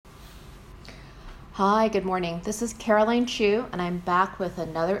Hi, good morning. This is Caroline Chu, and I'm back with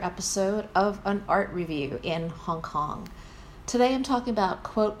another episode of an art review in Hong Kong. Today I'm talking about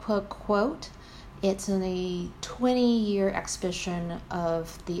Quote, Quote, Quote. It's in a 20-year exhibition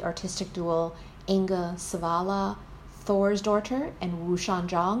of the artistic duo Inge Savala, Thor's Daughter, and Wu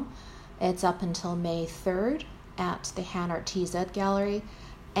Shanzhang. It's up until May 3rd at the Han Art TZ Gallery,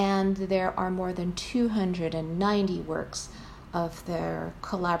 and there are more than 290 works of their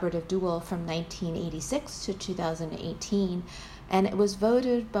collaborative duo from 1986 to 2018, and it was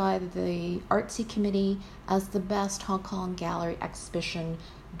voted by the Artsy Committee as the best Hong Kong gallery exhibition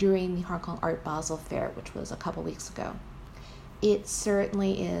during the Hong Kong Art Basel Fair, which was a couple weeks ago. It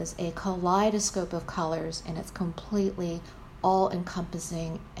certainly is a kaleidoscope of colors, and it's completely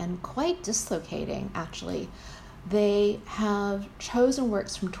all-encompassing and quite dislocating, actually. They have chosen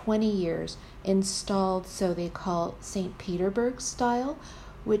works from 20 years installed, so they call St. Petersburg style,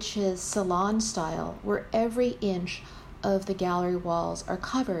 which is salon style, where every inch of the gallery walls are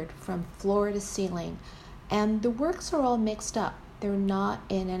covered from floor to ceiling. And the works are all mixed up. They're not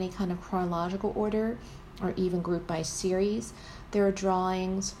in any kind of chronological order or even grouped by series. There are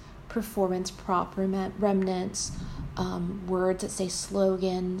drawings, performance prop remnants, words that say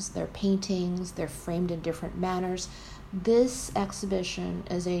slogans, they're paintings, they're framed in different manners. This exhibition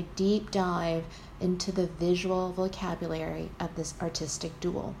is a deep dive into the visual vocabulary of this artistic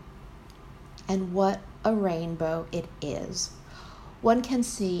duo. And what a rainbow it is. One can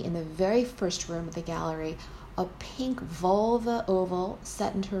see in the very first room of the gallery a pink vulva oval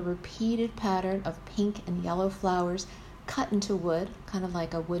set into a repeated pattern of pink and yellow flowers cut into wood, kind of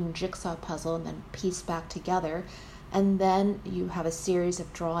like a wooden jigsaw puzzle, and then pieced back together. And then you have a series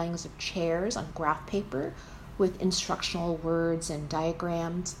of drawings of chairs on graph paper with instructional words and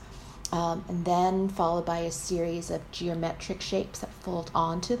diagrams, and then followed by a series of geometric shapes that fold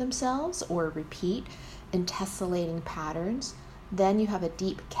onto themselves or repeat in tessellating patterns. Then you have a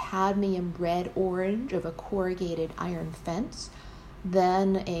deep cadmium red-orange of a corrugated iron fence,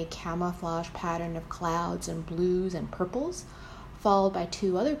 then a camouflage pattern of clouds and blues and purples, followed by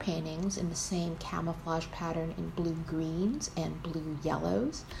two other paintings in the same camouflage pattern in blue greens and blue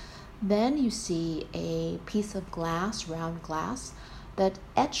yellows. Then you see a piece of glass, round glass, that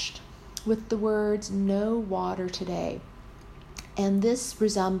etched with the words "No water today." And this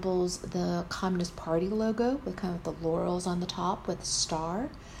resembles the Communist Party logo with kind of the laurels on the top with a star.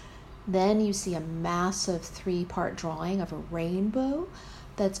 Then you see a massive 3-part drawing of a rainbow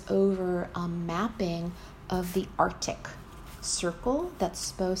that's over a mapping of the Arctic circle that's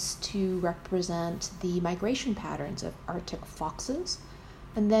supposed to represent the migration patterns of Arctic foxes.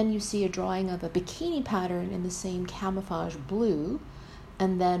 And then you see a drawing of a bikini pattern in the same camouflage blue,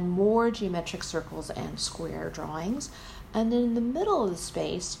 and then more geometric circles and square drawings. And then in the middle of the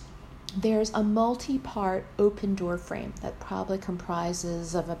space, there's a multi-part open door frame that probably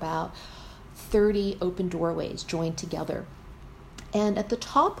comprises of about 30 open doorways joined together. And at the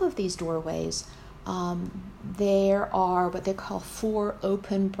top of these doorways, there are what they call 4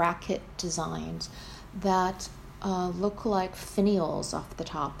 open bracket designs that look like finials off the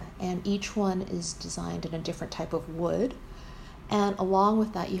top, and each one is designed in a different type of wood. And along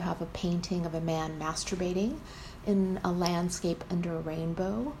with that, you have a painting of a man masturbating in a landscape under a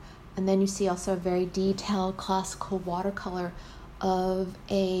rainbow. And then you see also a very detailed classical watercolor of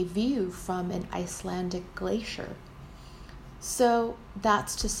a view from an Icelandic glacier. So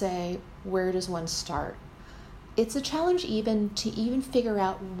that's to say, where does one start? It's a challenge to figure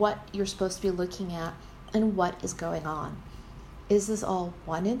out what you're supposed to be looking at and what is going on. Is this all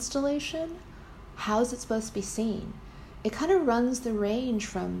one installation? How is it supposed to be seen? It kind of runs the range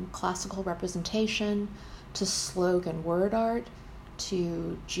from classical representation to slogan word art,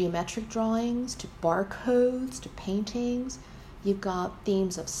 to geometric drawings, to barcodes, to paintings. You've got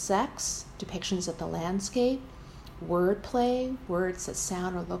themes of sex, depictions of the landscape, wordplay, words that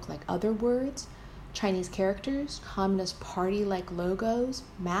sound or look like other words, Chinese characters, Communist Party-like logos,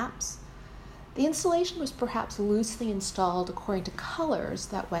 maps. The installation was perhaps loosely installed according to colors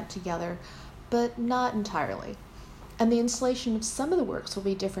that went together, but not entirely. And the installation of some of the works will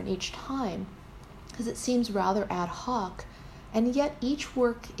be different each time, because it seems rather ad hoc, and yet each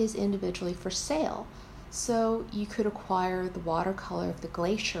work is individually for sale. So you could acquire the watercolor of the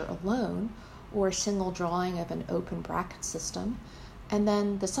glacier alone, or a single drawing of an open bracket system, and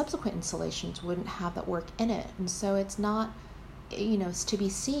then the subsequent installations wouldn't have that work in it. And so it's not, it's to be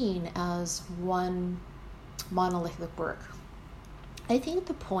seen as one monolithic work. I think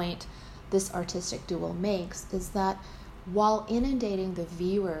the point this artistic duo makes is that while inundating the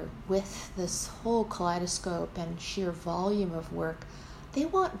viewer with this whole kaleidoscope and sheer volume of work, they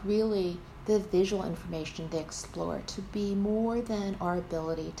want really the visual information they explore to be more than our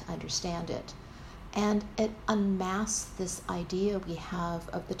ability to understand it. And it unmasks this idea we have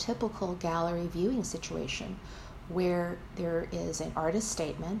of the typical gallery viewing situation, where there is an artist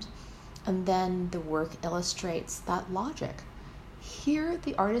statement and then the work illustrates that logic. Here,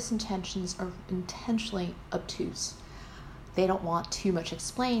 the artist's intentions are intentionally obtuse. They don't want too much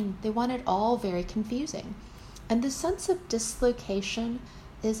explained. They want it all very confusing. And the sense of dislocation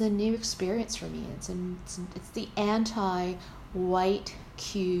is a new experience for me. It's the anti-white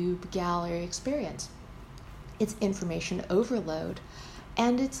cube gallery experience. It's information overload,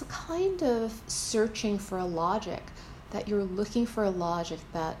 and it's a kind of searching for a logic, that you're looking for a logic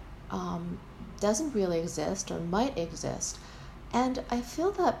that doesn't really exist or might exist. And I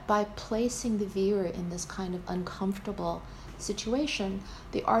feel that by placing the viewer in this kind of uncomfortable situation,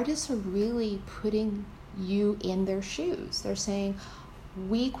 the artists are really putting you in their shoes. They're saying,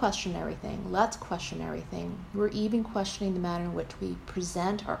 we question everything, let's question everything. We're even questioning the manner in which we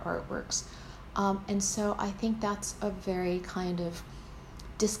present our artworks. And so I think that's a very kind of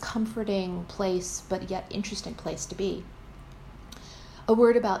discomforting place, but yet interesting place to be. A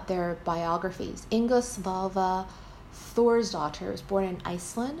word about their biographies. Inga Svalva Thorsdottir was born in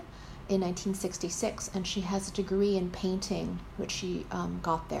Iceland in 1966, and she has a degree in painting, which she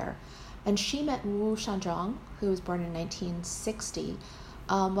got there. And she met Wu Shanzhang, who was born in 1960,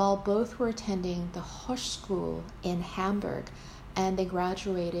 while both were attending the Hochschule in Hamburg, and they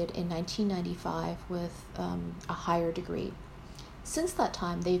graduated in 1995 with a higher degree. Since that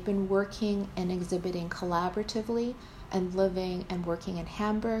time, they've been working and exhibiting collaboratively and living and working in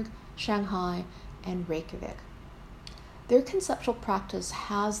Hamburg, Shanghai, and Reykjavik. Their conceptual practice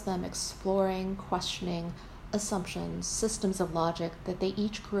has them exploring, questioning assumptions, systems of logic that they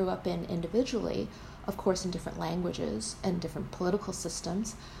each grew up in individually, of course in different languages and different political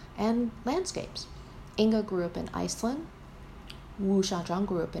systems and landscapes. Inga grew up in Iceland, Wu Shanzhang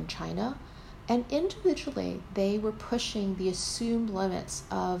grew up in China, and individually they were pushing the assumed limits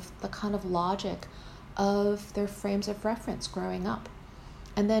of the kind of logic of their frames of reference growing up.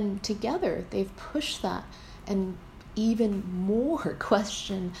 And then together they've pushed that and even more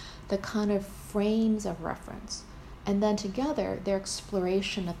question the kind of frames of reference. And then together their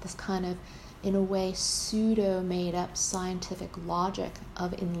exploration of this kind of, in a way, pseudo made up scientific logic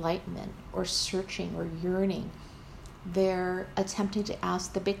of enlightenment or searching or yearning. They're attempting to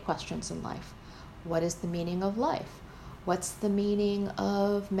ask the big questions in life. What is the meaning of life? What's the meaning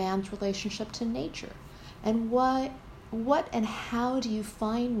of man's relationship to nature? And what and how do you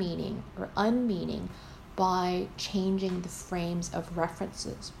find meaning or unmeaning by changing the frames of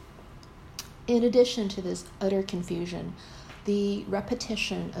references? In addition to this utter confusion, the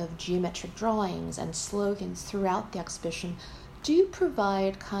repetition of geometric drawings and slogans throughout the exhibition do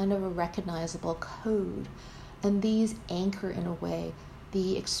provide kind of a recognizable code, and these anchor in a way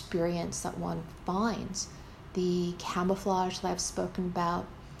the experience that one finds. The camouflage that I've spoken about,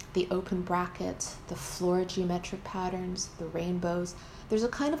 the open brackets, the floor geometric patterns, the rainbows. There's a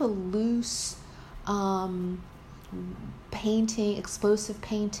kind of a loose painting, explosive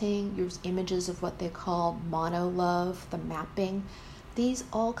painting. There's images of what they call mono-love, the mapping. These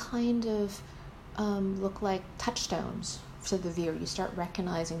all kind of look like touchstones to the viewer. You start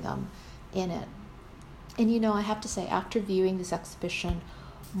recognizing them in it. And I have to say, after viewing this exhibition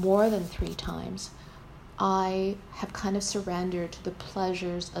more than 3 times, I have kind of surrendered to the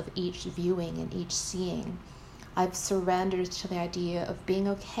pleasures of each viewing and each seeing. I've surrendered to the idea of being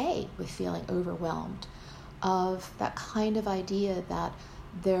okay with feeling overwhelmed, of that kind of idea that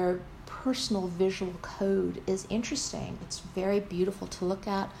their personal visual code is interesting. It's very beautiful to look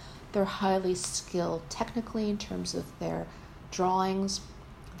at. They're highly skilled technically in terms of their drawings.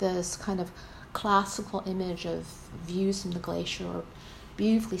 This kind of classical image of views from the glacier are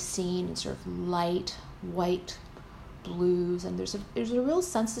beautifully seen in sort of light, white blues, and there's a real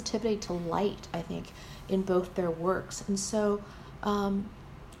sensitivity to light, I think, in both their works. And so,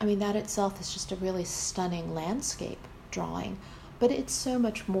 that itself is just a really stunning landscape drawing, but it's so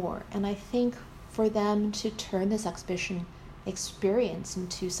much more. And I think for them to turn this exhibition experience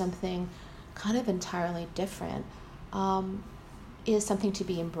into something kind of entirely different is something to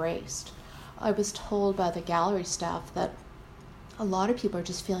be embraced. I was told by the gallery staff that a lot of people are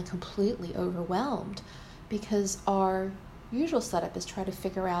just feeling completely overwhelmed because our usual setup is try to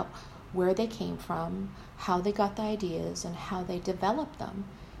figure out where they came from, how they got the ideas, and how they developed them.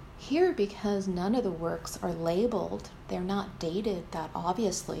 Here, because none of the works are labeled, they're not dated that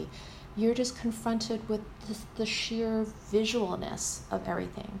obviously, you're just confronted with the sheer visualness of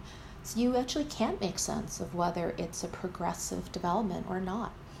everything. So you actually can't make sense of whether it's a progressive development or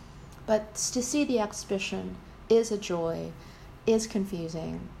not. But to see the exhibition is a joy, is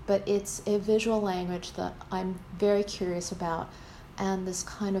confusing, but it's a visual language that I'm very curious about, and this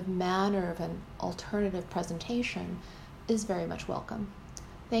kind of manner of an alternative presentation is very much welcome.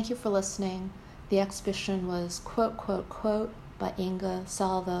 Thank you for listening. The exhibition was Quote, Quote, Quote by Inga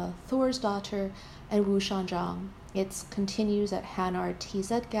Salva Thorsdottir and Wu Shanzhang. It continues at Hanar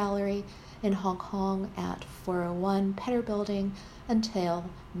TZ Gallery in Hong Kong at 401 Petter Building until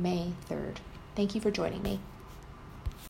May 3rd. Thank you for joining me.